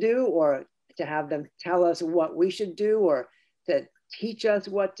us to do, or to have them tell us what we should do, or to teach us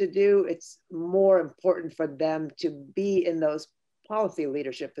what to do. It's more important for them to be in those policy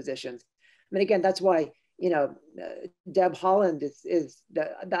leadership positions. I mean, again, that's why, you know, Deb Haaland is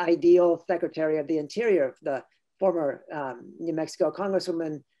the ideal Secretary of the Interior, the former New Mexico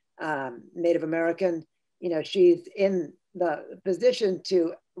Congresswoman, Native American. You know, she's in the position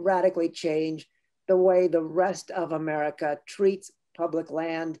to radically change the way the rest of America treats public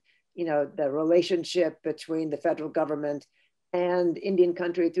land, you know, the relationship between the federal government and Indian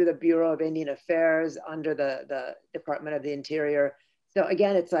country through the Bureau of Indian Affairs under the Department of the Interior. So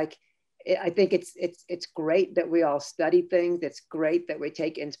again, it's like, I think it's great that we all study things. It's great that we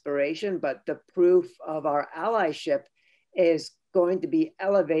take inspiration, but the proof of our allyship is going to be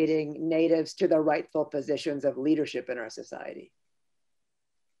elevating Natives to the rightful positions of leadership in our society.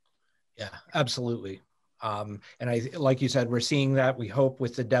 Yeah, absolutely. And like you said, we're seeing that, we hope,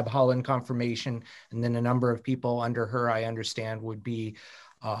 with the Deb Haaland confirmation, and then a number of people under her, I understand, would be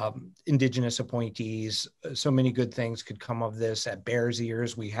Indigenous appointees. So many good things could come of this. At Bears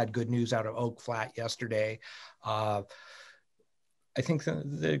Ears, we had good news out of Oak Flat yesterday. I think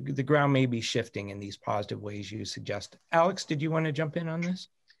the ground may be shifting in these positive ways you suggest. Alex, did you want to jump in on this?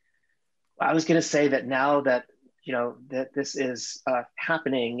 I was going to say that now that, you know, that this is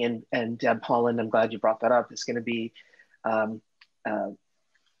happening, and Deb Haaland, I'm glad you brought that up, is going to be the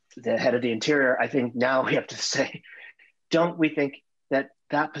head of the Interior. I think now we have to say, don't we think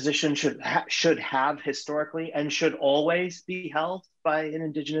that position should have historically and should always be held by an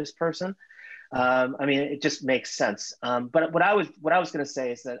Indigenous person? I mean, it just makes sense. But what I was going to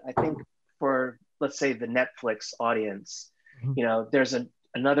say is that I think for, let's say, the Netflix audience, you know, there's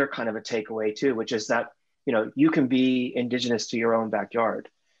another kind of a takeaway too, which is that, you know, you can be Indigenous to your own backyard.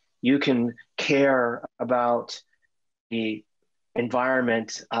 You can care about the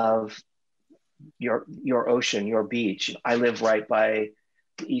environment of your ocean, your beach. I live right by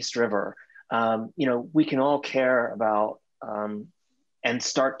the East River. You know, we can all care about and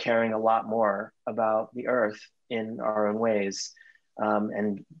start caring a lot more about the earth in our own ways,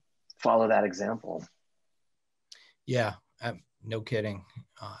 and follow that example. Yeah, no kidding.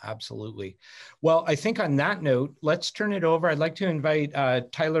 Absolutely. Well, I think on that note, let's turn it over. I'd like to invite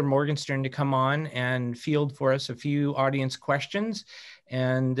Tyler Morgenstern to come on and field for us a few audience questions,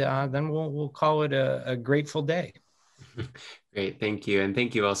 and then we'll call it a grateful day. Great, thank you. And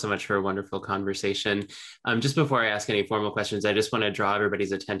thank you all so much for a wonderful conversation. Just before I ask any formal questions, I just want to draw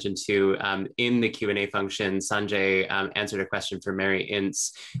everybody's attention to, in the Q&A function, Sanjay answered a question for Mary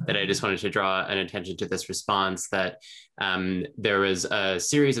Ince that I just wanted to draw an attention to this response, that there was a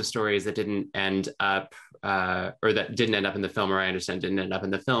series of stories that didn't end up, or that didn't end up in the film, or I understand didn't end up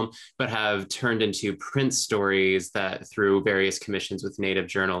in the film, but have turned into print stories that through various commissions with Native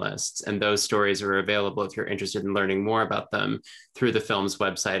journalists. And those stories are available if you're interested in learning more about them through the film's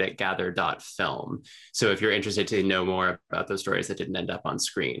website at gather.film. So if you're interested to know more about those stories that didn't end up on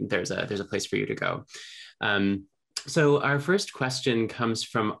screen, there's a place for you to go. So our first question comes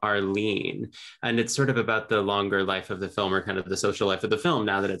from Arlene, and it's sort of about the longer life of the film, or kind of the social life of the film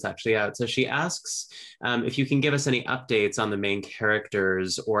now that it's actually out. So she asks if you can give us any updates on the main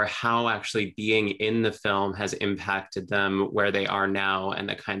characters, or how actually being in the film has impacted them where they are now and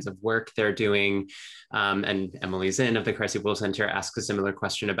the kinds of work they're doing. And Emily Zinn of the Carsey-Wolf Center asks a similar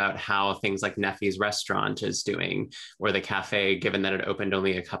question about how things like Neffy's restaurant is doing, or the cafe, given that it opened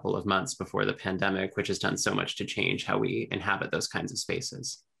only a couple of months before the pandemic, which has done so much to change how we inhabit those kinds of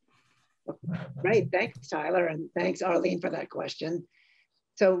spaces. Great, thanks, Tyler, and thanks, Arlene, for that question.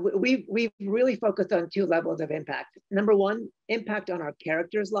 So we've really focused on two levels of impact. Number one, impact on our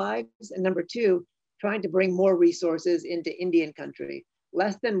characters' lives, and number two, trying to bring more resources into Indian country.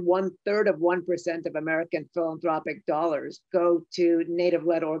 Less than 1/3 of 1% of American philanthropic dollars go to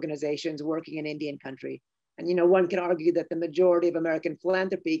Native-led organizations working in Indian country. And one can argue that the majority of American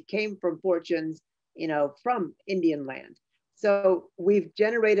philanthropy came from fortunes from Indian land. So we've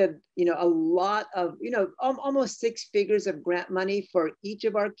generated, a lot of, almost 6 figures of grant money for each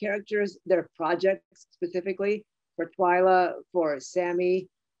of our characters, their projects specifically. For Twyla, for Sammy,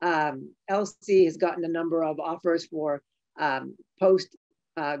 Elsie has gotten a number of offers for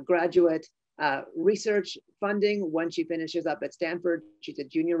post-graduate research funding when she finishes up at Stanford. She's a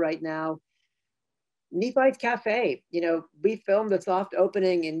junior right now. Nephi's Cafe, we filmed the soft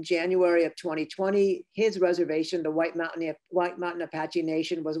opening in January of 2020. His reservation, the White Mountain Apache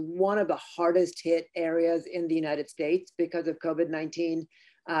Nation, was one of the hardest hit areas in the United States because of COVID-19.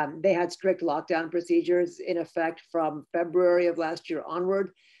 They had strict lockdown procedures in effect from February of last year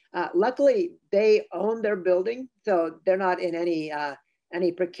onward. Luckily, they own their building, so they're not in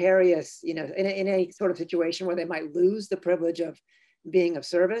any precarious, in any sort of situation where they might lose the privilege of being of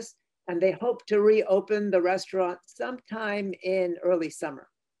service. And they hope to reopen the restaurant sometime in early summer.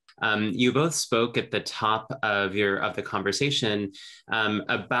 You both spoke at the top of the conversation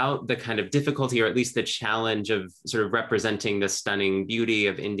about the kind of difficulty, or at least the challenge, of sort of representing the stunning beauty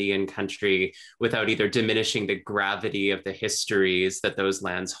of Indian country without either diminishing the gravity of the histories that those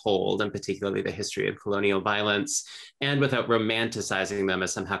lands hold, and particularly the history of colonial violence, and without romanticizing them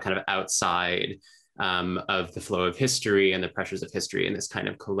as somehow kind of outside of the flow of history and the pressures of history in this kind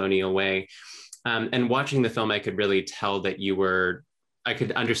of colonial way. And watching the film, I could really tell that I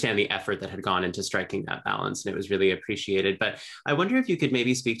could understand the effort that had gone into striking that balance, and it was really appreciated. But I wonder if you could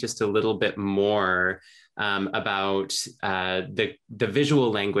maybe speak just a little bit more about the visual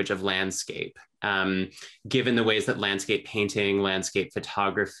language of landscape, given the ways that landscape painting, landscape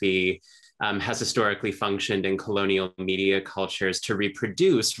photography has historically functioned in colonial media cultures to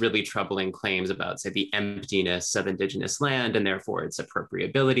reproduce really troubling claims about, say, the emptiness of Indigenous land and therefore its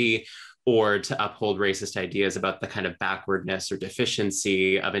appropriability, or to uphold racist ideas about the kind of backwardness or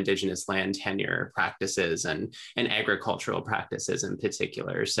deficiency of Indigenous land tenure practices and agricultural practices in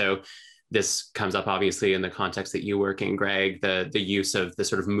particular. So this comes up obviously in the context that you work in, Greg, the use of the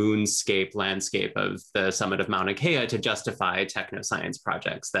sort of moonscape landscape of the summit of Mauna Kea to justify technoscience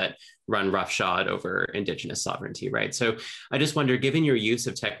projects that run roughshod over Indigenous sovereignty, right? So I just wonder, given your use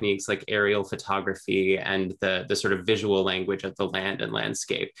of techniques like aerial photography and the sort of visual language of the land and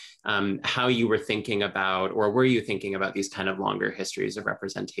landscape, how you were thinking about, or were you thinking about, these kind of longer histories of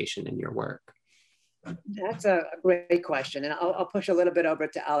representation in your work? That's a great question. And I'll push a little bit over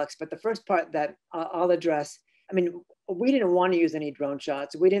to Alex, but the first part that I'll address, I mean, we didn't want to use any drone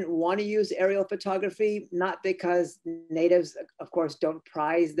shots. We didn't want to use aerial photography, not because natives, of course, don't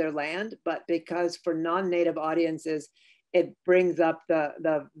prize their land, but because for non-native audiences, it brings up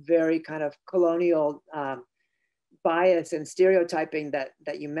the very kind of colonial bias and stereotyping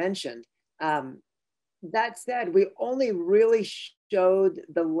that you mentioned. That said, we only really showed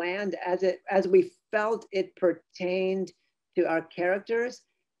the land as we felt it pertained to our characters.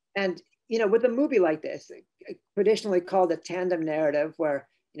 And with a movie like this, traditionally called a tandem narrative, where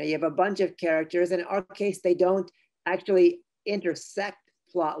you have a bunch of characters, and in our case, they don't actually intersect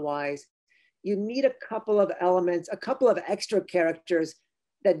plot-wise. You need a couple of elements, a couple of extra characters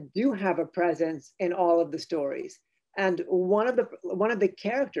that do have a presence in all of the stories. And one of the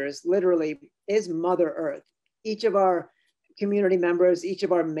characters literally is Mother Earth. Each of our community members, each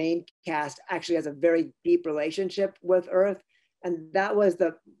of our main cast actually has a very deep relationship with Earth. And that was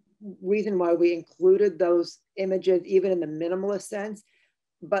the reason why we included those images, even in the minimalist sense.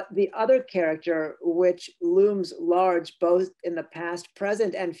 But the other character, which looms large both in the past,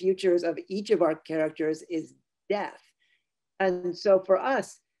 present, and futures of each of our characters, is death. And so for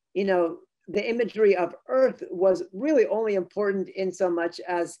us, the imagery of Earth was really only important in so much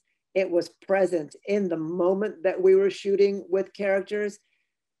as it was present in the moment that we were shooting with characters.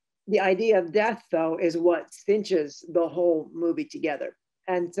 the idea of death, though, is what cinches the whole movie together.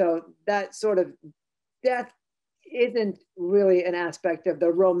 And so that sort of death isn't really an aspect of the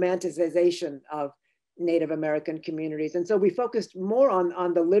romanticization of Native American communities. And so we focused more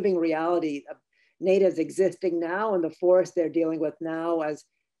on the living reality of natives existing now and the forest they're dealing with now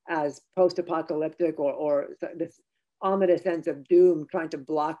as post-apocalyptic or this ominous sense of doom trying to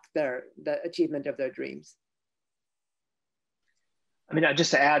block the achievement of their dreams. I mean,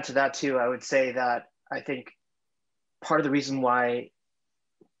 just to add to that too, I would say that I think part of the reason why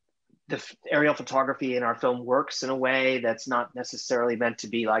the aerial photography in our film works in a way that's not necessarily meant to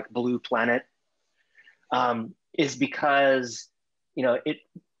be like Blue Planet is because, you know,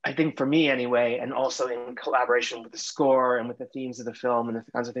 I think for me anyway, and also in collaboration with the score and with the themes of the film and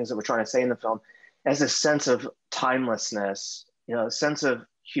the kinds of things that we're trying to say in the film, as a sense of timelessness, you know, a sense of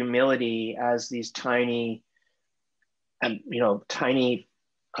humility as these tiny,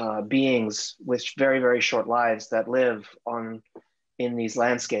 beings with very, very short lives that live in these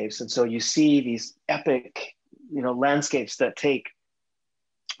landscapes. And so you see these epic, you know, landscapes that take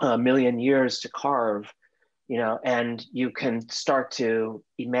a million years to carve, you know, and you can start to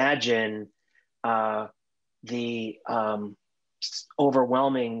imagine the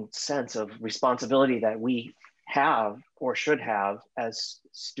overwhelming sense of responsibility that we have or should have as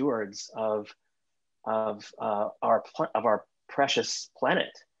stewards of our precious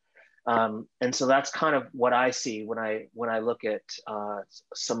planet. And so that's kind of what I see when I look at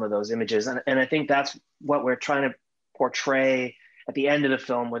some of those images. And I think that's what we're trying to portray at the end of the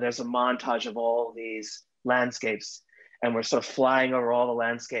film, where there's a montage of all these landscapes and we're sort of flying over all the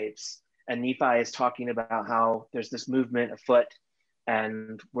landscapes. And Nephi is talking about how there's this movement afoot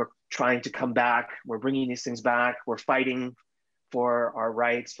and we're trying to come back. We're bringing these things back. We're fighting for our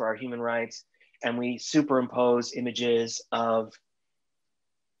rights, for our human rights. And we superimpose images of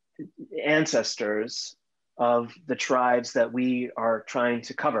ancestors of the tribes that we are trying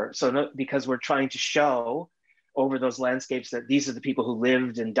to cover. So because we're trying to show over those landscapes that these are the people who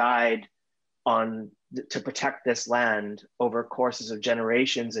lived and died to protect this land over courses of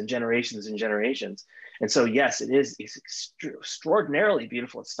generations and generations and generations. And so, yes, it's extraordinarily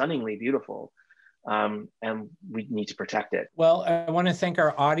beautiful. It's stunningly beautiful. And we need to protect it. Well, I want to thank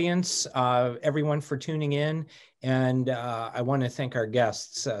our audience, everyone for tuning in. And I want to thank our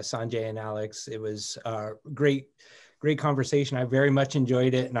guests, Sanjay and Alex. It was a great conversation. I very much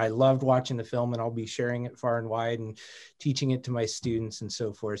enjoyed it. And I loved watching the film, and I'll be sharing it far and wide and teaching it to my students and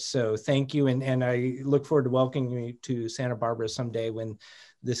so forth. So thank you. And I look forward to welcoming you to Santa Barbara someday when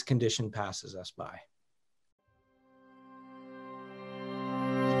this condition passes us by.